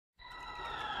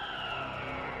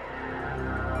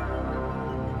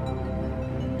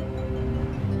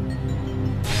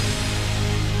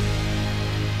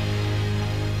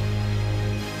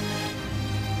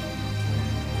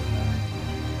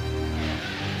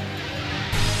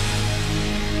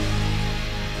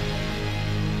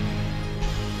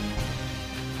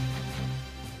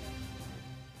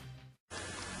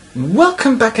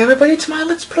Welcome back everybody to my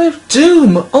Let's Play of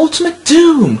Doom, Ultimate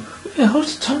Doom! We're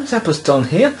host Thomas Applestone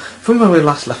here, from where we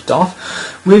last left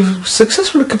off. We've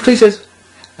successfully completed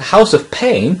a House of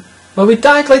Pain, where we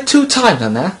died like 2 times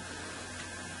in there.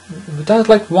 We died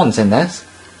like once in this.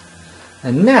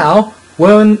 And now,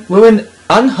 we're in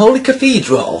Unholy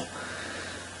Cathedral.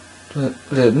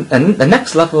 The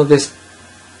next level of this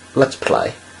Let's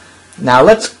Play. Now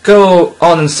let's go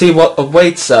on and see what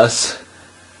awaits us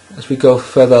as we go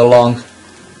further along.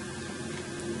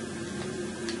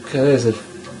 Okay, there's a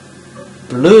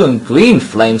blue and green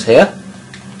flames here.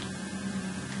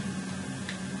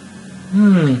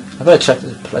 I better check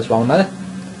this place while I'm at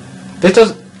it.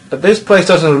 This place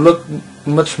doesn't look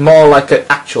much more like an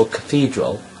actual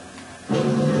cathedral.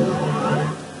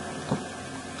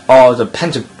 Oh, the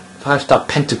 5-star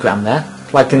pentagram there.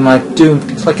 Like in my Doom,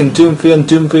 it's like in Doom 3 and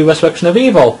Doom 3 Resurrection of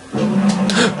Evil.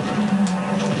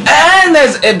 And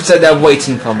there's Ibsa there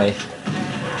waiting for me.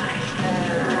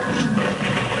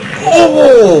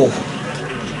 Oh!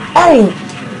 Oh!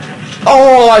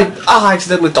 Oh! I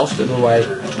accidentally dodged it away.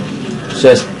 It's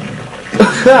just...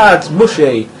 it's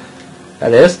mushy.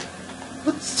 That is.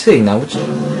 Let's see now.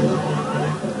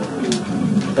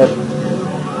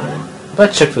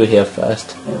 Let's check through here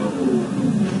first.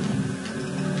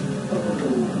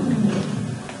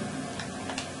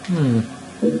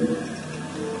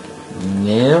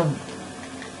 Yeah.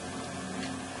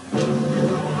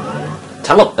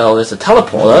 Oh, there's a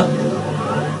teleporter.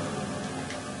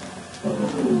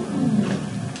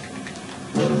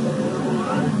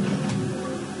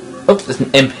 Oh, there's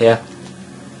an imp here.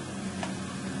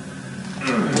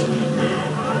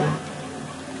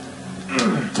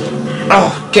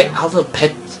 Oh, get out of the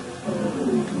pit.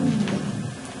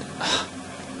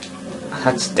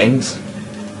 That stings.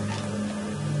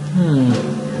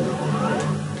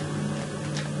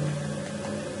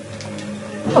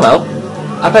 Oh well,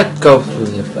 I better go through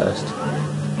here first.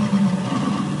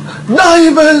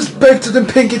 Nightmare Spectres and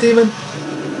Cacodemons!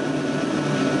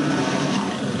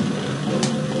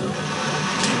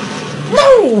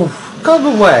 No! Go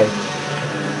away!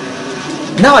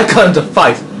 Now I got him to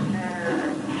fight!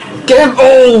 Get him!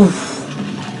 Oh!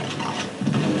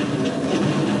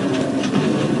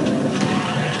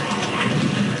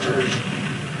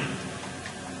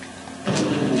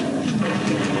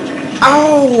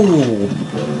 Ow!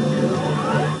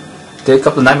 Did he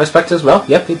got the Nightmare Spectres as well?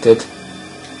 Yep, he did.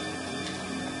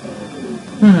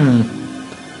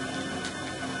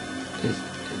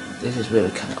 This is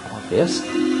really kind of obvious.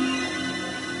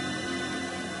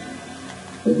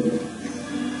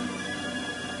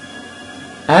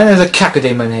 And there's a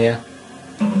Cacodemon here.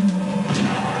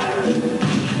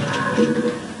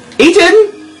 He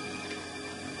didn't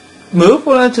move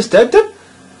when I just stabbed him.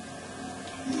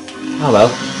 Oh well.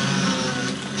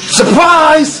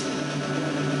 Surprise!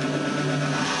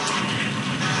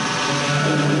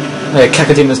 Hey,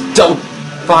 Cacodemons, don't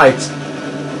fight!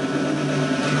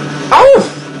 Oh!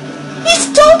 He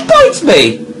still bites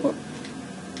me!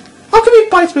 How can he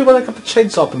bite me when I got the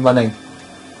chainsaw up and running?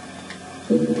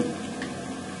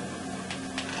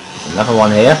 Another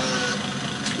one here.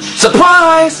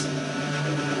 Surprise!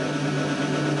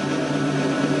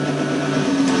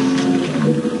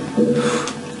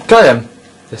 Got him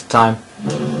this time.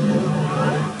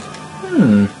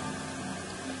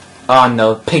 Oh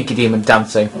no, Pinky Demon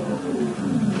dancing.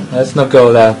 Let's not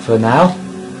go there for now.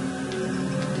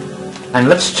 And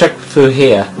let's check through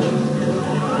here.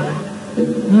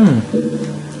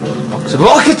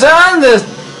 Rocket and there's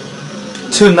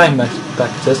 2 Nightmare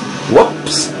Spectres.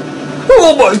 Whoops!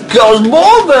 Oh my god,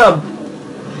 more of them!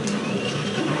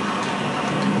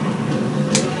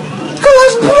 God,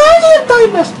 there's plenty of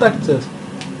Nightmare Spectres!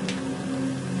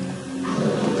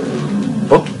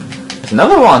 Oh, there's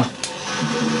another one!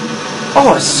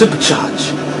 Oh, it's supercharge!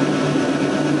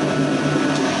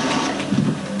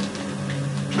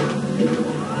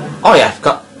 Oh yeah,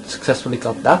 I've successfully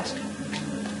got that.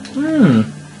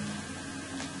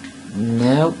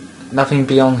 No, nothing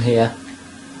beyond here.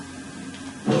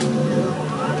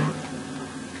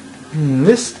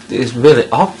 This is really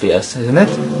obvious, isn't it?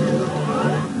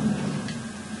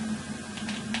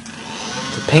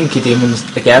 The Pinky Demons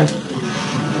again.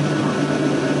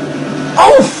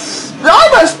 Oh!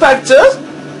 Nightmare Spectres!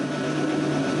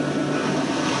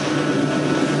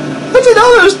 I didn't know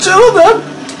there was 2 of them!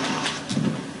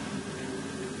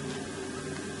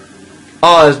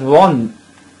 Oh, there's one.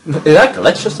 Is that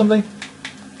glitch or something?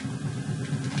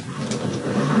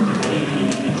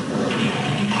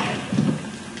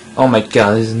 Oh my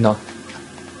god, this is not.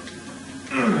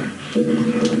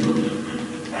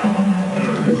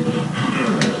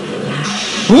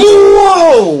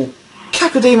 Whoa!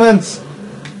 Cacodemons!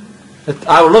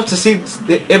 I would love to see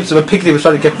the imps of a piggy was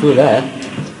trying to get through there.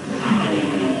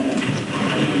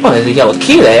 Oh, there's a yellow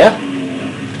key there.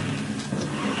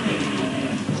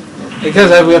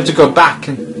 Because we have to go back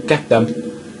and get them.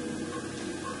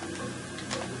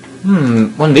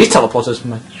 One of these teleporters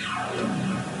might...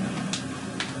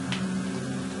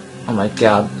 Oh my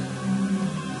god.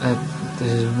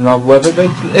 This is not worth it, but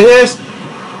it is!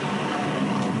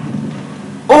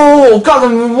 Oh, got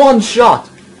him in one shot!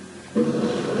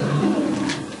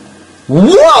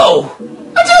 Whoa!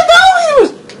 I didn't know he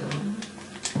was...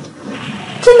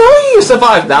 Didn't know you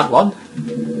survived that one.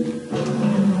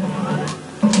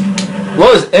 Well,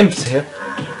 there's imps here.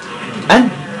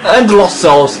 And lost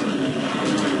souls.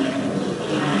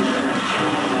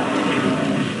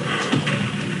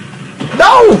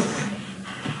 No!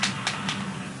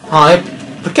 I'm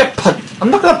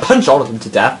not gonna punch all of them to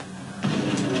death.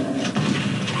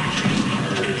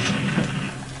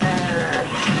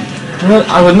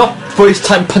 I would not waste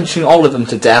time punching all of them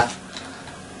to death.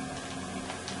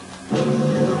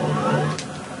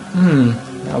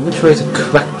 Now which way is it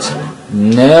correct?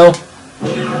 No.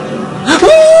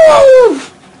 Woo!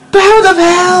 Bound of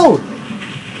hell!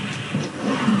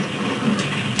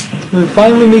 We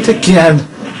finally meet again.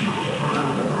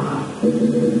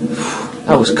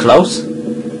 That was close.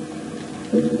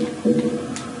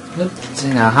 Let's see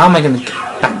now, how am I going to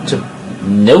get back to...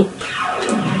 Nope.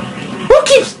 Who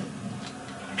keeps...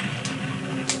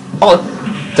 Oh,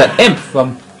 the imp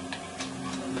from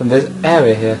this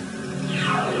area here.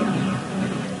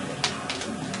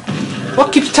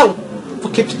 What keeps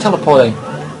teleporting?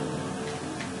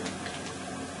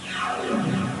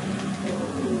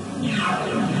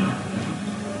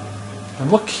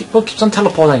 And what keeps on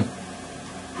teleporting?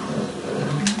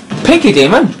 Pinky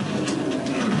Demon?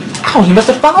 Oh, he must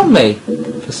have found me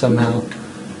for somehow.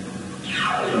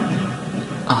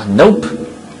 Oh, nope.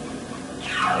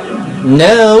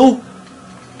 No!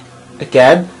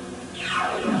 Again.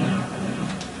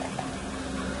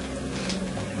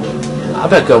 I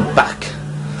better go back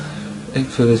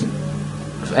into this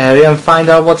area and find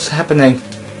out what's happening.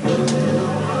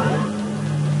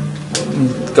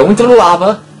 Go into the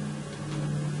lava.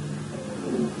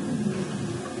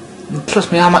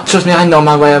 Trust me, I know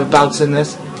my whereabouts in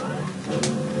this.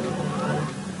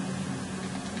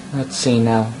 Let's see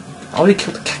now. I already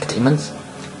killed the Cacodemons.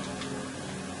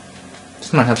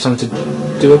 This might have something to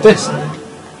do with this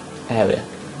area.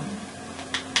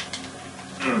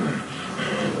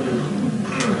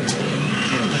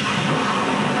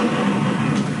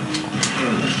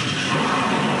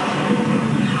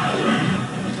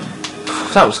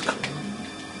 That was...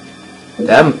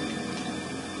 Damn.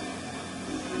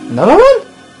 Another one?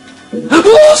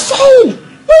 Oh, soul!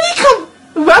 Where did he come?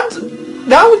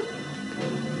 Now...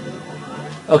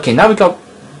 Okay, now we got...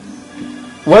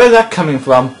 Where is that coming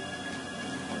from?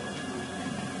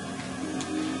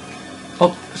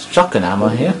 Oh, shotgun ammo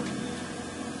here.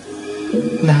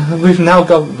 Now we've now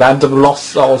got random lost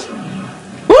souls.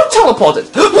 Who teleported?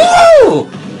 Whoa!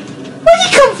 Where did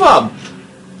he come from?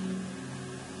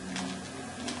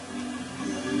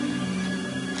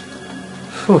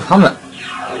 Whew, I'm not...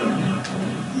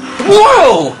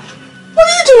 Whoa! What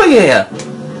are you doing here?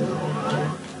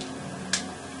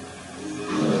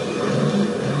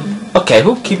 Okay,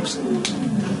 who keeps...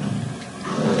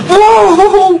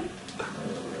 Whoa!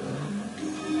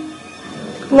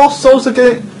 Lost souls are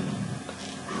getting...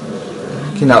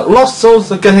 Okay, now, lost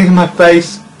souls are getting in my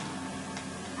face.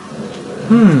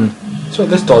 That's what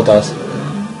this door does.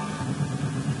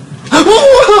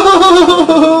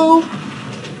 Whoa!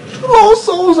 Lost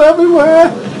souls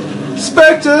everywhere!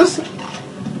 Spectres!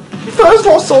 First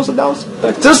lost souls and now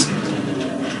spectres!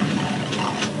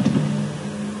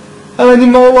 Are there any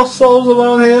more lost souls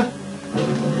around here?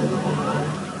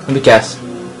 Let me guess.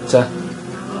 It's a...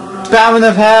 Baron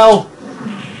of Hell!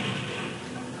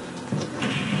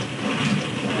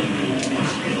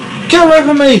 Get away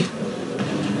from me!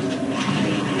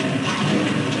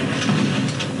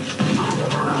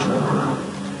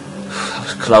 That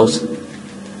was close.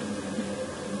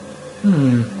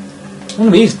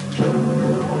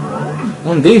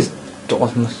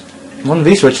 One of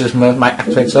these switches might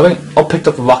activate something. Oh, picked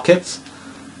up rockets.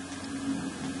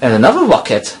 And another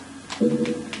rocket.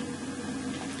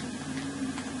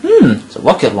 It's a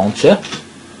rocket launcher.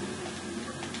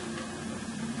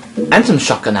 And some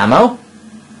shotgun ammo.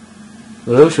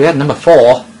 Ooh, should we have number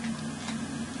 4?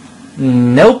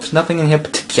 Nope, nothing in here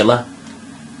particular.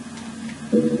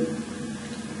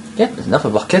 Yeah, there's another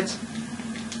rocket.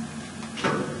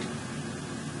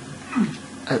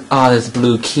 There's a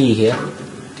blue key here.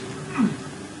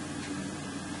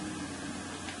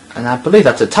 And I believe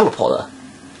that's a teleporter.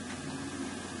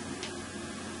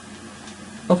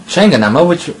 Oh, chain gun ammo,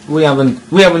 which we haven't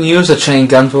used a chain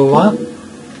gun for a while.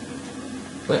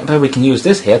 I bet we can use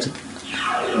this here to...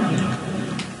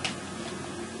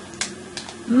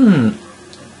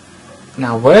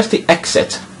 Now, where's the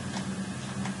exit?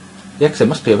 The exit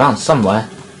must be around somewhere.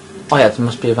 Oh yeah, it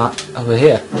must be around over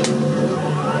here.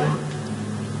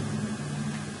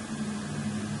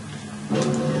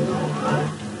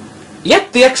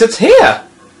 Yep, the exit's here!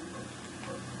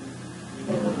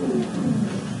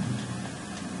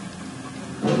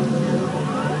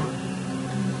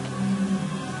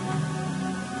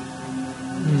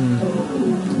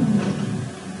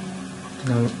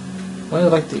 No, what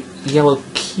is like the yellow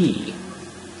key?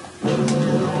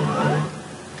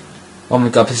 Oh my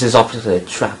god, this is obviously a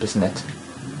trap, isn't it?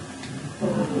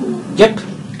 Yep,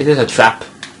 it is a trap.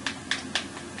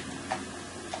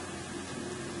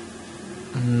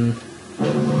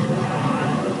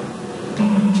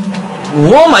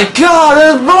 Oh my god,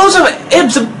 there's loads of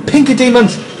imps and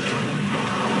Cacodemons!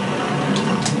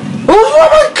 Oh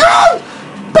my god!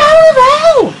 Power of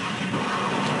hell!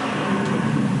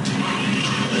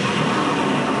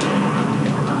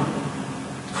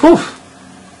 Whew.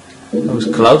 That was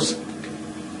close.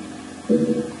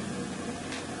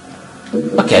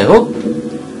 Okay, well.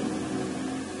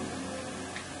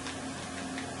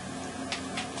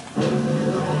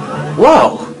 Whoa!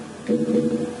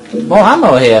 More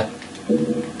ammo here.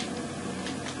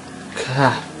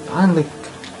 God, finally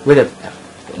got rid of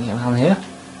everything around here.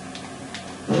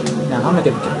 Now how am I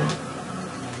gonna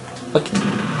get...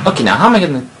 Okay, now how am I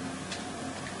gonna...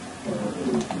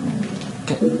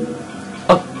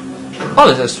 Oh,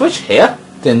 there's a switch here.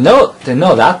 Didn't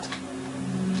know that.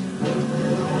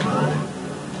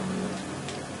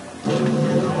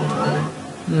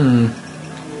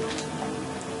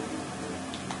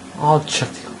 I'll check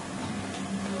the...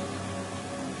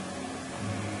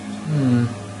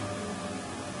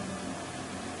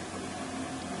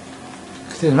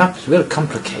 The map is really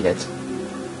complicated.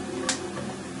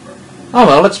 Oh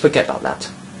well, let's forget about that.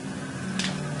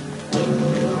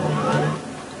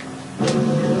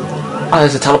 Oh,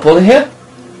 there's a teleporter here.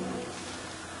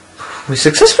 We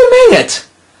successfully made it!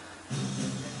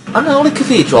 Unholy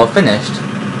Cathedral finished.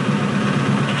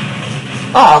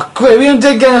 Oh great, we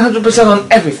did get 100%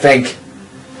 on everything.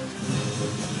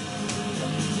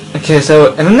 Okay,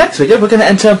 so in the next video we're going to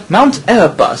enter Mount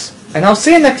Erebus. And I'll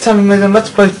see you next time in Let's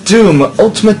Play Doom,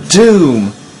 Ultimate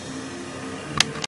Doom!